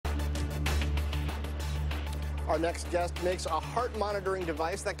Our next guest makes a heart monitoring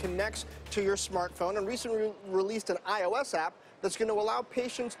device that connects to your smartphone and recently released an iOS app that's going to allow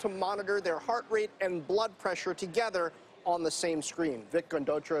patients to monitor their heart rate and blood pressure together on the same screen. Vic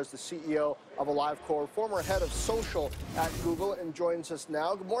Gundotra is the CEO of AliveCor, former head of social at Google, and joins us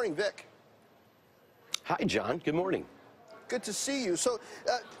now. Good morning, Vic. Hi, John. Good morning. Good to see you. So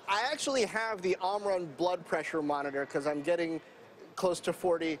I actually have the Omron blood pressure monitor because I'm getting close to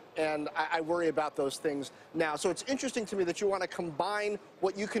 40, and I worry about those things now. So it's interesting to me that you want to combine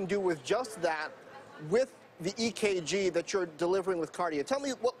what you can do with just that with the EKG that you're delivering with Kardia. Tell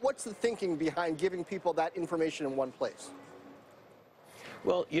me, what's the thinking behind giving people that information in one place?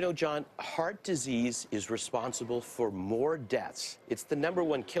 Well, you know, John, heart disease is responsible for more deaths. It's the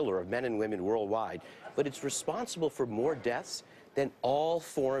 #1 killer of men and women worldwide, but it's responsible for more deaths than all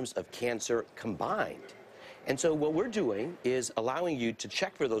forms of cancer combined. And so what we're doing is allowing you to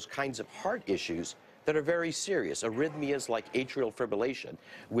check for those kinds of heart issues that are very serious, arrhythmias like atrial fibrillation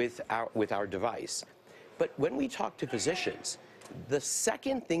with our device. But when we talk to physicians, the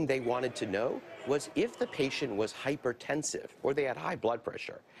second thing they wanted to know was if the patient was hypertensive or they had high blood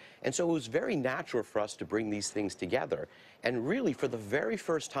pressure. And so it was very natural for us to bring these things together. And really, for the very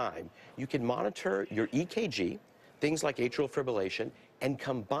first time, you can monitor your EKG, things like atrial fibrillation, and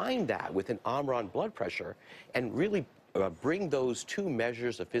combine that with an Omron blood pressure and really bring those two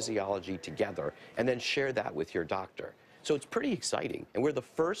measures of physiology together and then share that with your doctor. So it's pretty exciting, and we're the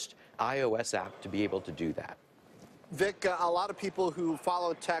first iOS app to be able to do that. Vic, a lot of people who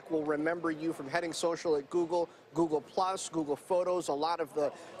follow tech will remember you from heading social at Google, Google+, Google Photos, a lot of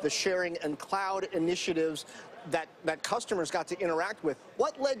the sharing and cloud initiatives that customers got to interact with.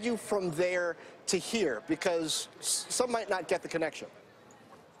 What led you from there to here? Because some might not get the connection.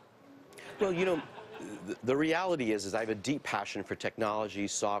 Well, you know, the reality is I have a deep passion for technology,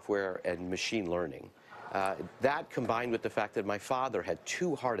 software, and machine learning. That combined with the fact that my father had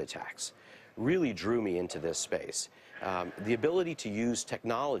 2 heart attacks really drew me into this space. The ability to use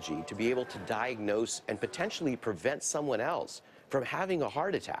technology to be able to diagnose and potentially prevent someone else from having a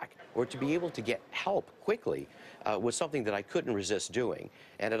heart attack or to be able to get help quickly was something that I couldn't resist doing.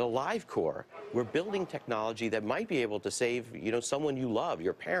 And at AliveCor, we're building technology that might be able to save, you know, someone you love,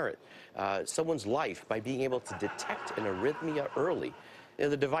 your parent, someone's life by being able to detect an arrhythmia early. You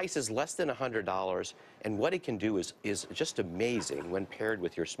know, the device is less than $100, and what it can do is just amazing when paired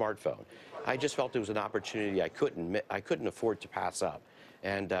with your smartphone. I just felt it was an opportunity I couldn't afford to pass up,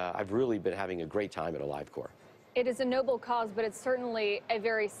 and I've really been having a great time at AliveCor. It is a noble cause, but it's certainly a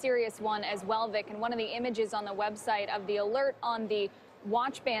very serious one as well, Vic. And one of the images on the website of the alert on the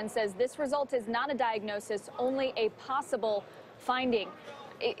watch band says this result is not a diagnosis, only a possible finding.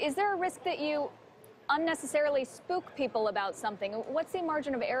 Is there a risk that you unnecessarily spook people about something? What's the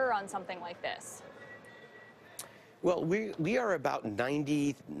margin of error on something like this? Well, we are about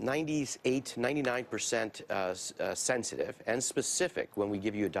 98, 99% sensitive and specific when we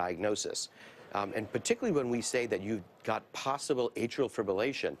give you a diagnosis. And particularly when we say that you've got possible atrial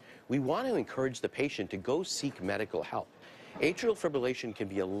fibrillation, we want to encourage the patient to go seek medical help. Atrial fibrillation can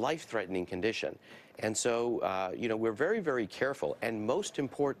be a life-threatening condition. And so, you know, we're very, very careful. And most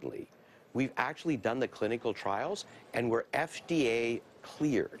importantly, we've actually done the clinical trials, and we're FDA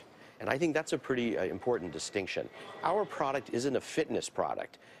cleared. And I think that's a pretty important distinction. Our product isn't a fitness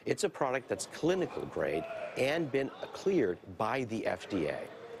product. It's a product that's clinical grade and been cleared by the FDA.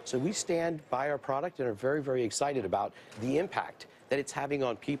 So we stand by our product and are very, very excited about the impact that it's having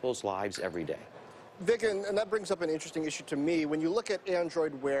on people's lives every day. Vic, and that brings up an interesting issue to me. When you look at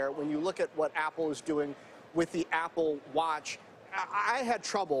Android Wear, when you look at what Apple is doing with the Apple Watch, I had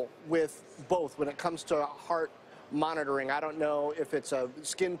trouble with both when it comes to heart monitoring. I don't know if it's a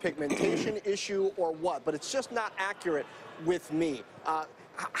skin pigmentation issue or what, but it's just not accurate with me.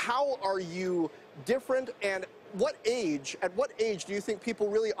 How are you different, and at what age do you think people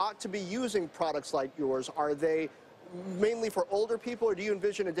really ought to be using products like yours? Are they mainly for older people, or do you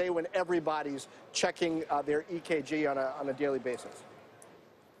envision a day when everybody's checking their EKG on a daily basis?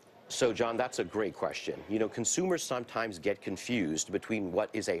 So, John, that's a great question. You know, consumers sometimes get confused between what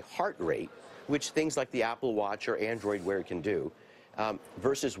is a heart rate, which things like the Apple Watch or Android Wear can do,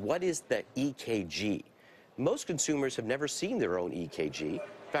 versus what is the EKG. Most consumers have never seen their own EKG.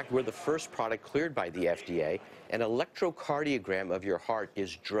 In fact, we're the first product cleared by the FDA. An electrocardiogram of your heart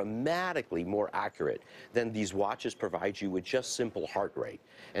is dramatically more accurate than these watches provide you with just simple heart rate.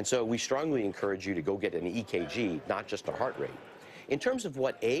 And so we strongly encourage you to go get an EKG, not just a heart rate. In terms of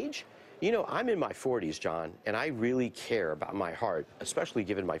what age, you know, I'm in my 40s, John, and I really care about my heart, especially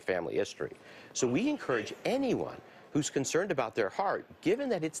given my family history. So we encourage anyone who's concerned about their heart, given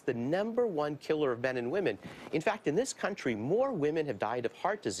that it's the #1 killer of men and women. In fact, in this country, more women have died of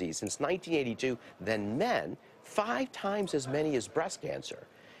heart disease since 1982 than men, 5 times as many as breast cancer.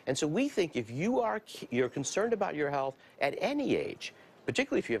 And so we think if you're concerned about your health at any age,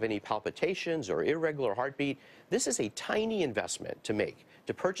 particularly if you have any palpitations or irregular heartbeat, this is a tiny investment to make,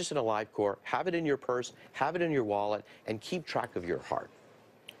 to purchase an AliveCor, have it in your purse, have it in your wallet, and keep track of your heart.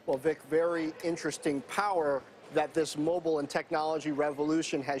 Well, Vic, very interesting power that this mobile and technology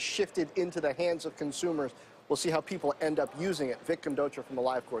revolution has shifted into the hands of consumers. We'll see how people end up using it. Vic Gundotra from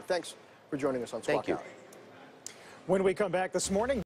AliveCor, thanks for joining us on Squawk Thank you. Out. When we come back this morning,